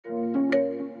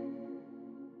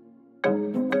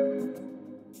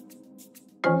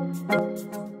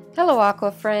Hello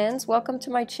Aqua friends, welcome to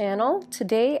my channel.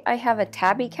 Today I have a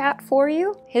tabby cat for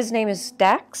you. His name is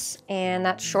Dex, and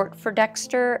that's short for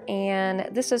Dexter,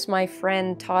 and this is my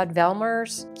friend Todd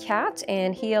Velmer's cat,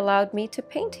 and he allowed me to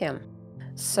paint him.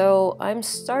 So I'm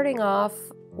starting off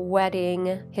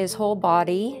wetting his whole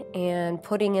body and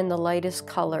putting in the lightest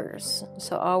colors.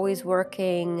 So always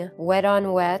working wet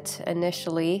on wet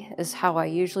initially is how I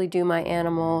usually do my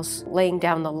animals, laying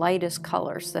down the lightest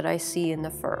colors that I see in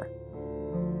the fur.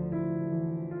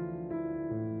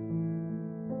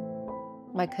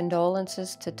 My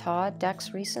condolences to Todd.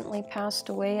 Dex recently passed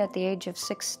away at the age of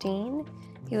 16.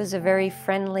 He was a very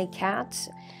friendly cat,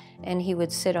 and he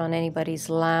would sit on anybody's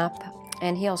lap.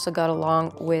 And he also got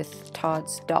along with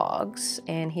Todd's dogs,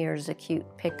 and here's a cute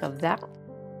pic of that.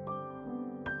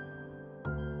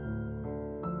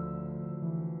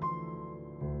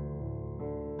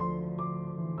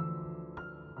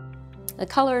 The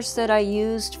colors that I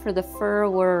used for the fur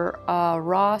were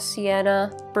raw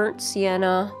sienna, burnt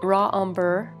sienna, raw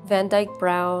umber, Van Dyke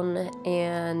brown,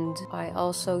 and I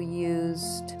also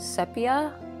used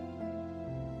sepia.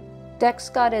 Dex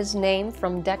got his name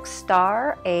from Dex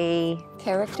Star, a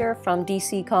character from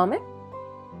DC Comics.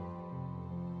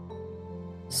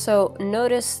 So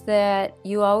notice that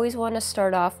you always want to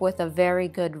start off with a very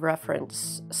good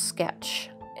reference sketch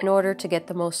in order to get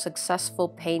the most successful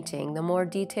painting. The more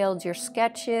detailed your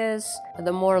sketch is,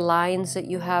 the more lines that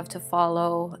you have to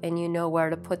follow, and you know where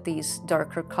to put these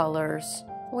darker colors.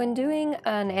 When doing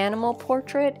an animal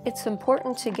portrait, it's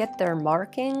important to get their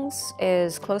markings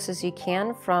as close as you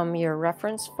can from your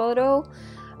reference photo.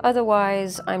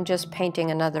 Otherwise, I'm just painting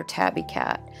another tabby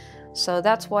cat. So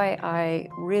that's why I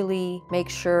really make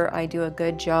sure I do a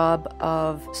good job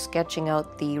of sketching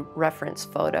out the reference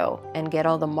photo and get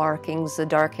all the markings, the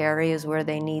dark areas where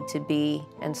they need to be,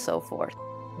 and so forth.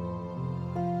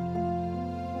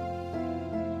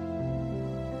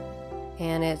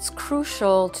 And it's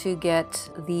crucial to get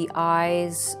the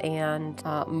eyes and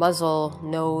muzzle,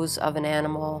 nose of an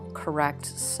animal correct.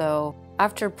 So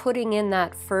after putting in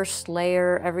that first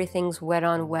layer, everything's wet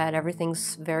on wet,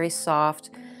 everything's very soft.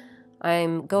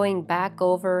 I'm going back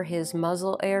over his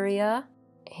muzzle area,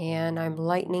 and I'm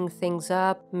lightening things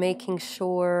up, making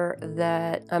sure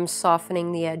that I'm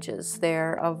softening the edges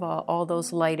there of all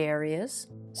those light areas.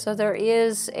 So there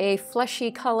is a fleshy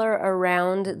color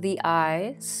around the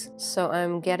eyes, so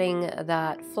I'm getting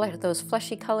those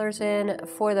fleshy colors in.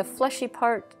 For the fleshy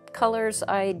part colors,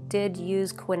 I did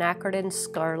use quinacridone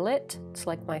scarlet. It's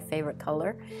like my favorite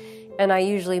color. And I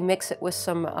usually mix it with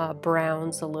some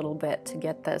browns a little bit to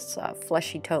get this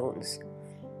fleshy tones.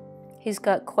 He's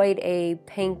got quite a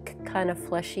pink kind of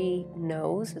fleshy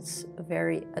nose. It's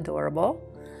very adorable.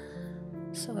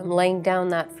 So I'm laying down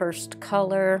that first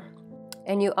color.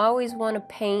 And you always want to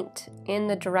paint in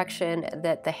the direction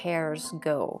that the hairs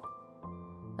go.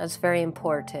 That's very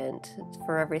important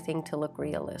for everything to look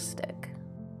realistic.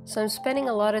 So I'm spending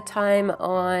a lot of time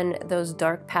on those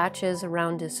dark patches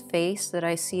around his face that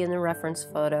I see in the reference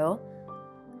photo.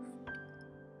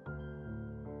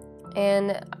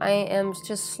 And I am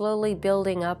just slowly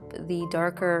building up the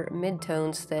darker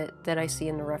midtones that I see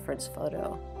in the reference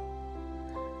photo.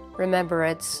 Remember,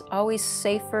 it's always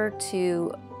safer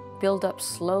to build up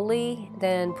slowly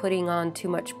than putting on too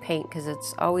much paint, because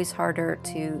it's always harder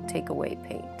to take away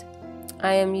paint.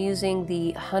 I am using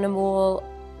the Honeymoon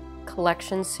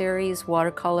Collection Series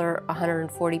Watercolor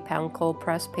 140-pound cold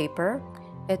press paper.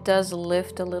 It does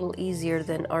lift a little easier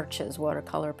than Arch's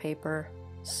watercolor paper.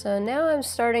 So now I'm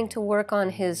starting to work on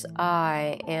his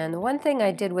eye, and one thing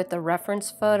I did with the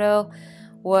reference photo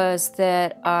was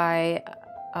that I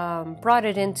brought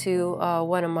it into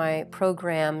one of my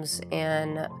programs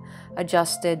and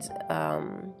adjusted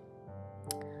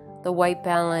the white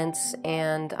balance,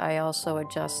 and I also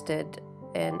adjusted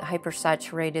and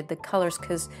hypersaturated the colors,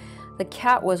 because the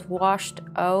cat was washed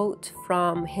out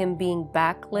from him being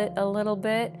backlit a little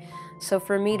bit. So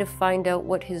for me to find out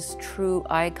what his true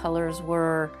eye colors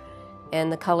were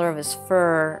and the color of his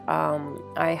fur,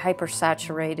 I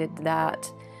hypersaturated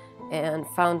that and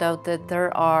found out that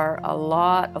there are a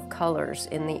lot of colors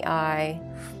in the eye.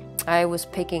 I was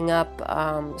picking up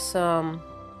some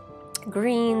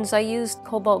greens. I used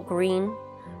cobalt green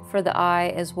for the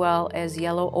eye, as well as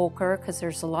yellow ochre, because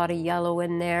there's a lot of yellow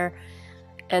in there.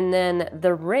 And then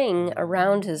the ring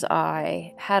around his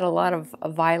eye had a lot of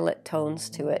violet tones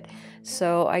to it.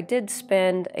 So I did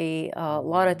spend a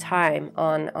lot of time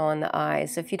on the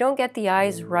eyes. If you don't get the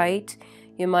eyes right,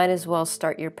 you might as well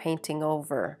start your painting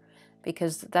over,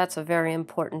 because that's a very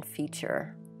important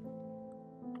feature.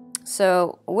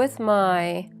 So with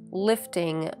my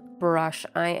lifting brush,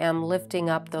 I am lifting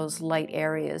up those light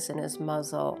areas in his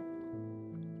muzzle.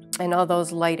 and all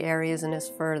those light areas in his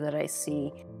fur that I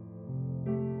see.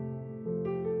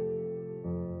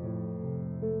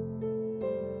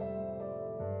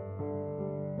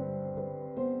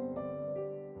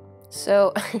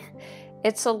 So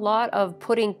it's a lot of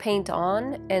putting paint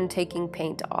on and taking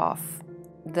paint off.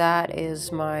 That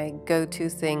is my go-to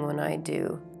thing when I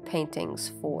do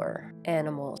paintings for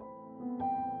animals.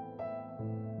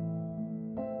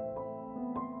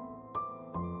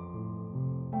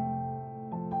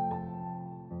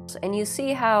 And you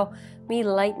see how me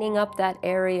lightening up that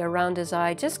area around his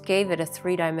eye just gave it a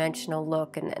three-dimensional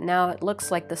look, and now it looks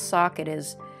like the socket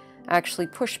is actually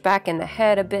pushed back in the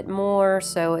head a bit more,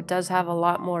 so it does have a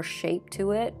lot more shape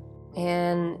to it.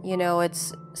 And you know,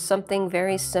 it's something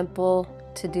very simple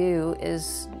to do,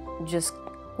 is just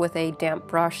with a damp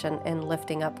brush and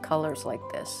lifting up colors like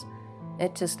this.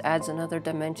 It just adds another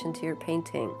dimension to your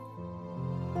painting.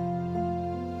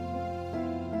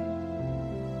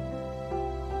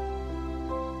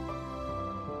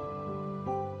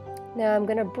 Now I'm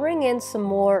going to bring in some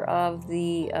more of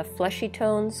the fleshy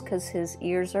tones because his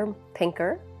ears are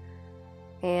pinker.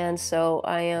 And so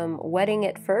I am wetting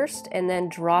it first and then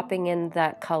dropping in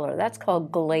that color. That's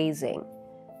called glazing.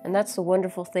 And that's the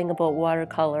wonderful thing about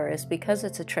watercolor, is because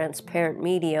it's a transparent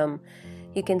medium,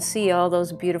 you can see all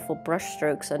those beautiful brush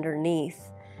strokes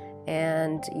underneath.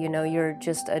 And you know, you're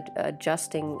just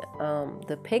adjusting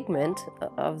the pigment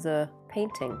of the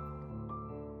painting.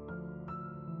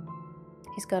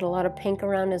 He's got a lot of pink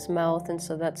around his mouth, and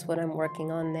so that's what I'm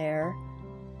working on there.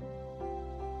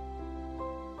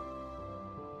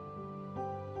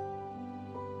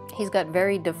 He's got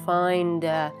very defined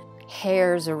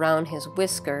hairs around his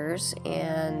whiskers,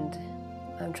 and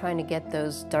I'm trying to get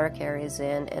those dark areas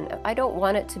in. And I don't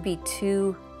want it to be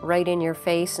too right in your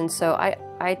face, and so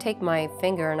I take my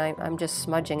finger and I'm just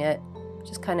smudging it,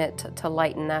 just kind of to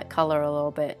lighten that color a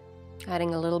little bit.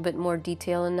 Adding a little bit more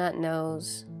detail in that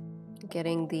nose.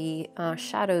 Getting the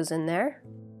shadows in there.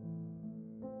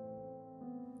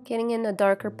 Getting in the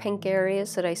darker pink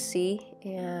areas that I see,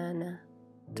 and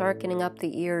darkening up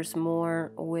the ears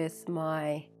more with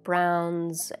my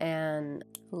browns and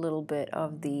a little bit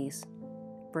of these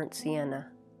burnt sienna.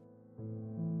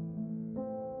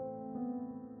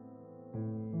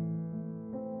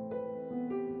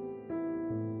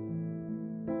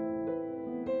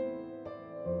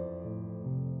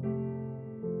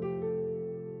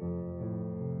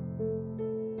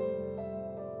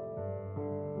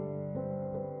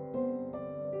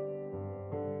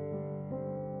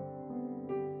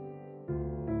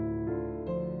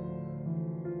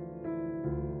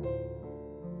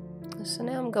 So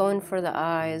now I'm going for the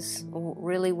eyes,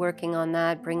 really working on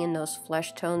that, bringing those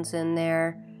flesh tones in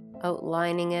there,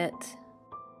 outlining it,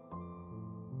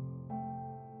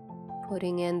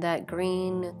 putting in that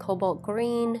green, cobalt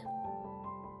green,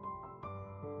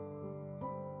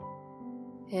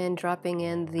 and dropping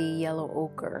in the yellow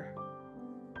ochre.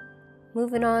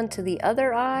 Moving on to the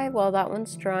other eye while that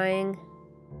one's drying,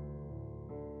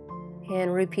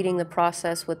 and repeating the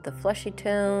process with the fleshy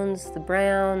tones, the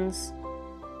browns.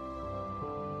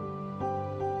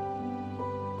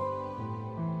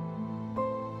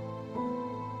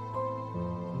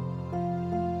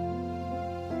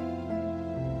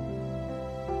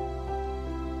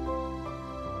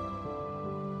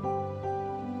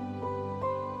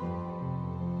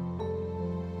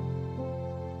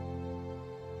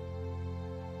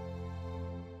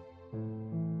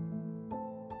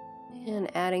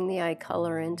 And adding the eye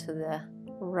color into the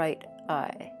right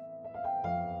eye.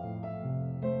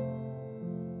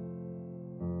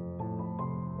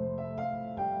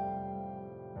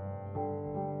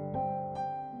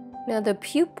 Now the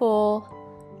pupil,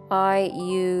 I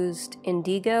used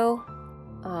indigo.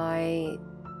 I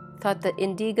thought that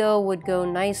indigo would go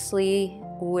nicely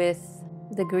with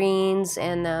the greens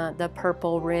and the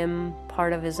purple rim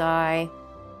part of his eye.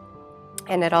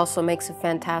 And it also makes a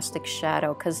fantastic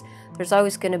shadow, because there's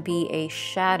always going to be a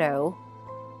shadow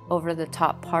over the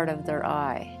top part of their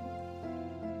eye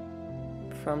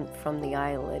from the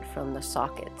eyelid, from the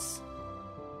sockets.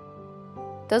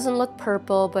 Doesn't look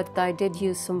purple, but I did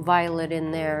use some violet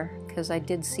in there because I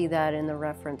did see that in the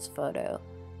reference photo.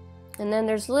 And then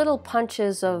there's little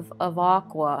punches of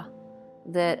aqua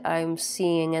that I'm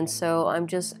seeing, and so I'm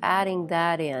just adding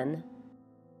that in.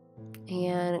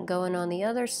 And going on the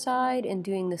other side and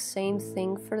doing the same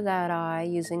thing for that eye,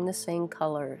 using the same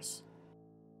colors.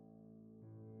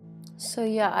 So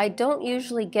yeah, I don't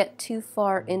usually get too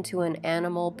far into an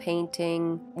animal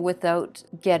painting without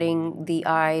getting the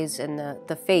eyes and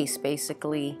the face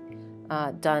basically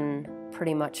done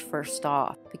pretty much first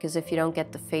off, because if you don't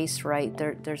get the face right,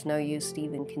 there's no use to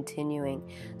even continuing.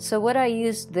 So what I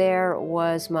used there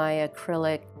was my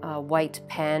acrylic white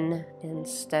pen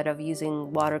instead of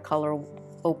using watercolor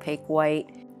opaque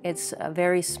white. It's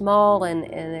very small, and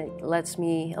it allows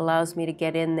me to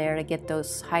get in there to get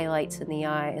those highlights in the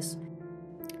eyes.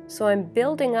 So I'm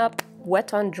building up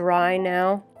wet on dry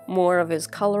now, more of his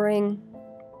coloring,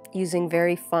 using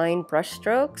very fine brush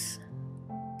strokes,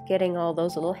 getting all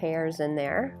those little hairs in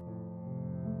there.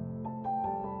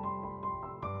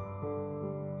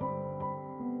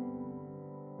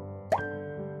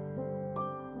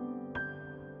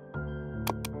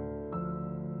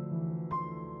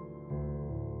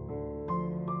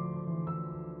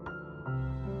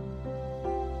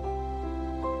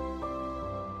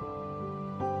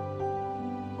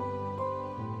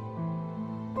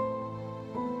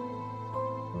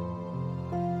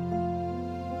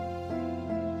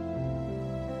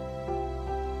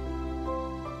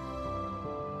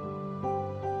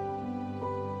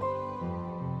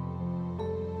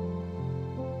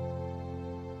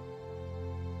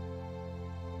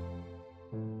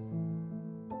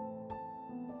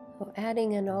 So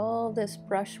adding in all this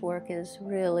brushwork is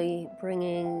really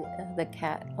bringing the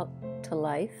cat up to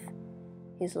life.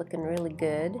 He's looking really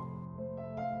good.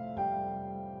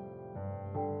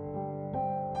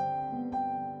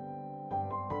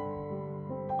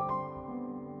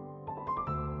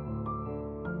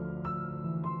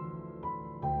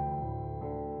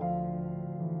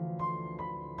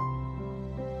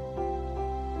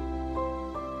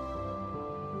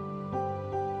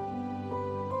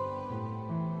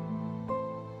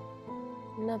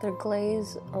 Another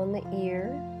glaze on the ear.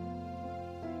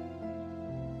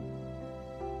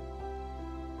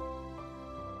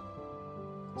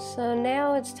 So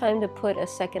now it's time to put a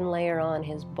second layer on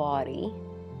his body.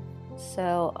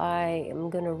 So I am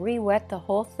going to re-wet the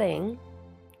whole thing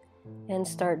and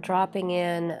start dropping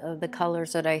in the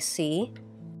colors that I see.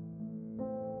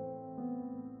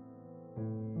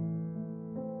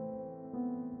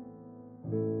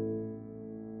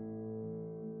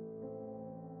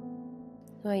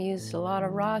 I used a lot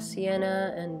of raw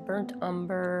sienna and burnt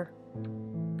umber.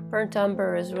 Burnt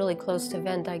umber is really close to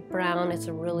Van Dyke brown. It's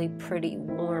a really pretty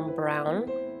warm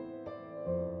brown.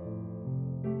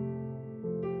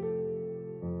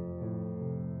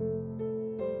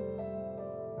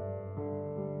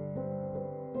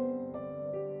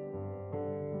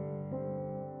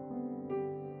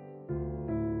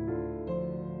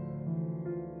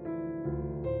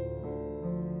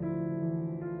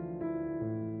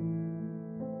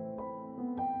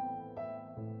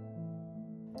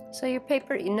 So your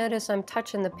paper, you notice I'm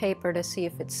touching the paper to see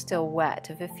if it's still wet.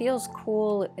 If it feels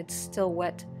cool, it's still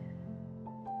wet,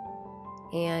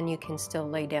 and you can still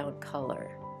lay down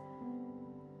color.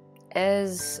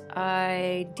 As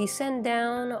I descend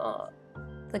down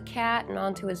the cat and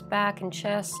onto his back and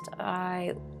chest,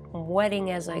 I'm wetting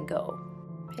as I go.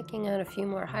 Picking out a few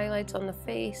more highlights on the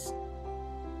face.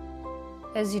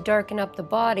 As you darken up the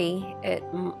body,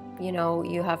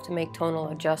 you have to make tonal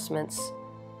adjustments.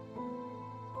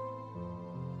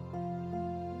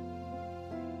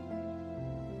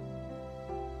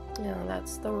 Now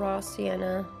that's the raw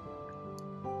sienna.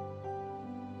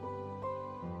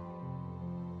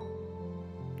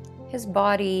 His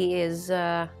body is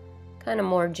kind of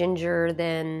more ginger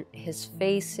than his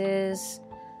face is.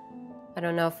 I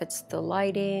don't know if it's the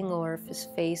lighting or if his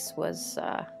face was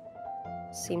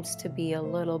seems to be a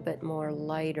little bit more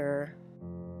lighter.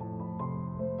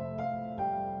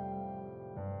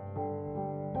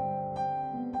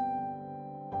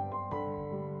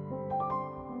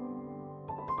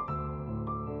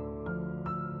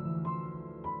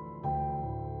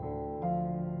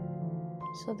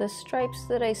 So the stripes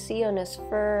that I see on his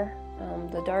fur,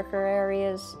 the darker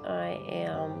areas, I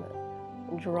am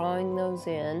drawing those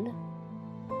in.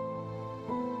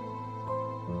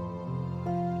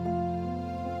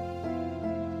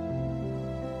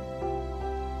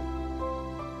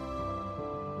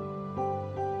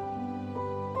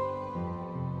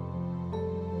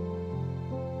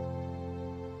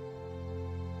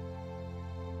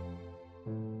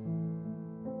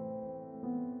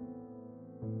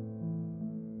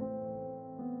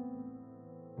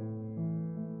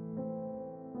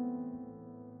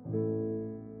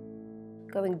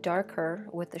 Going darker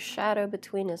with the shadow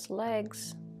between his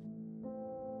legs.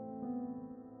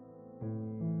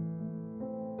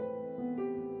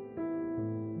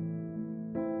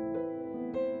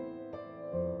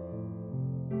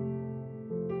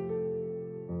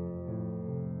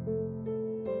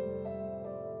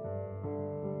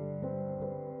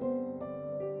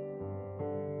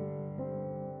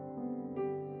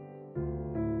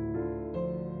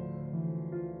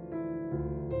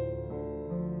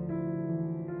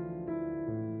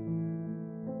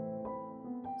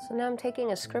 So now I'm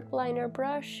taking a script liner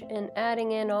brush and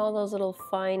adding in all those little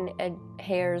fine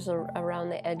hairs around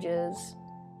the edges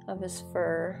of his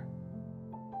fur,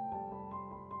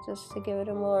 just to give it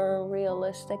a more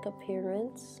realistic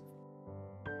appearance.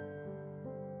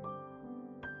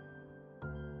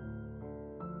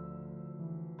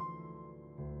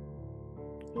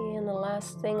 And the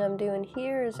last thing I'm doing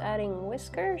here is adding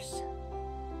whiskers.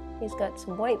 He's got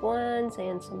some white ones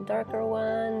and some darker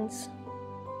ones.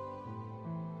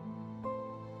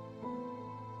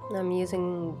 I'm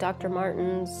using Dr.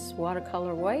 Martin's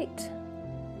Watercolor White.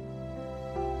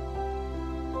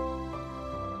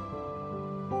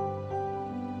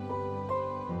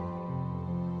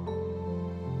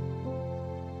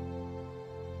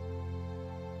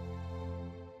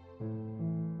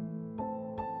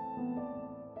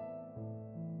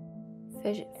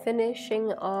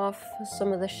 Finishing off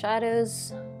some of the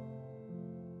shadows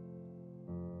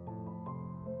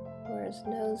where his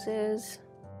nose is.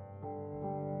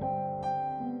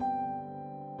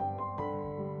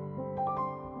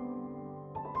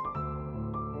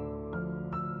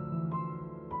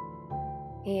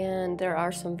 And there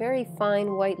are some very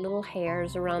fine white little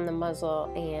hairs around the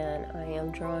muzzle, and I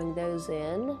am drawing those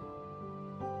in.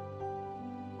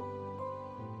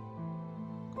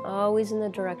 Always in the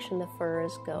direction the fur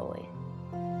is going.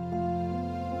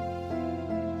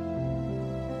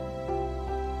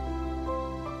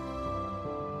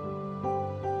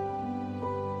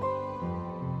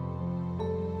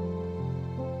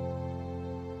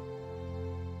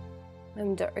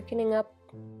 I'm darkening up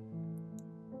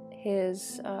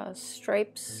his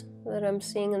stripes that I'm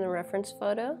seeing in the reference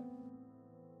photo.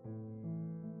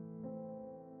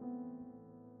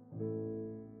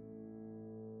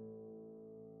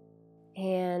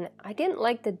 And I didn't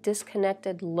like the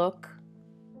disconnected look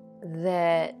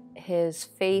that his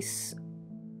face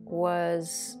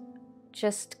was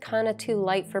just kind of too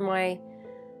light for my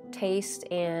taste,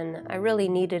 and I really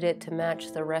needed it to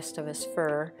match the rest of his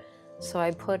fur. So I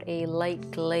put a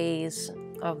light glaze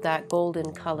of that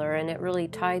golden color, and it really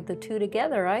tied the two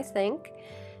together, I think.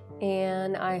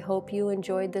 And I hope you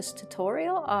enjoyed this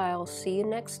tutorial. I'll see you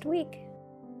next week.